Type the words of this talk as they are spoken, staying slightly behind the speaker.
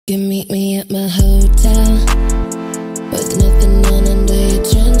can meet me at my hotel with nothing on under your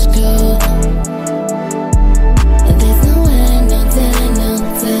trench coat. And there's no end, no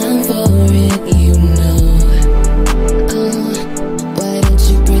time for it, you know. Why don't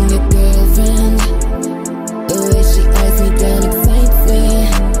you bring your girlfriend? The way she eyes me down excites me.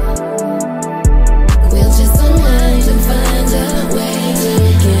 We'll just unwind and find a way to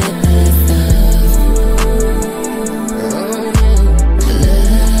get us out.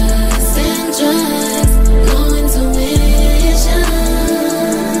 Lust and drugs, no intuition.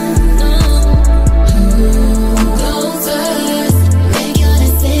 Who goes first? Make your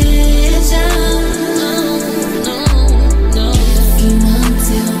decision. If you want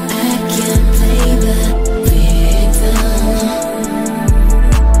to, I can play the victim.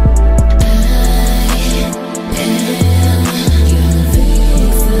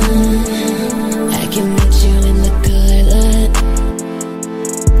 I can meet you in the car lot.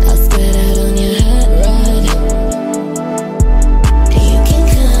 I'll spread out on your hot rod. You can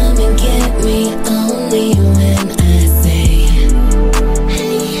come and get me only when I say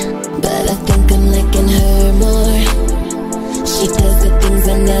hey. But I think I'm liking her more. She does the things I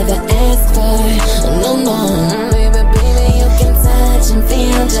never asked for. No, no, baby, you can touch and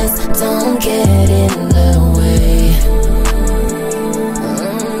feel, just don't get in the way.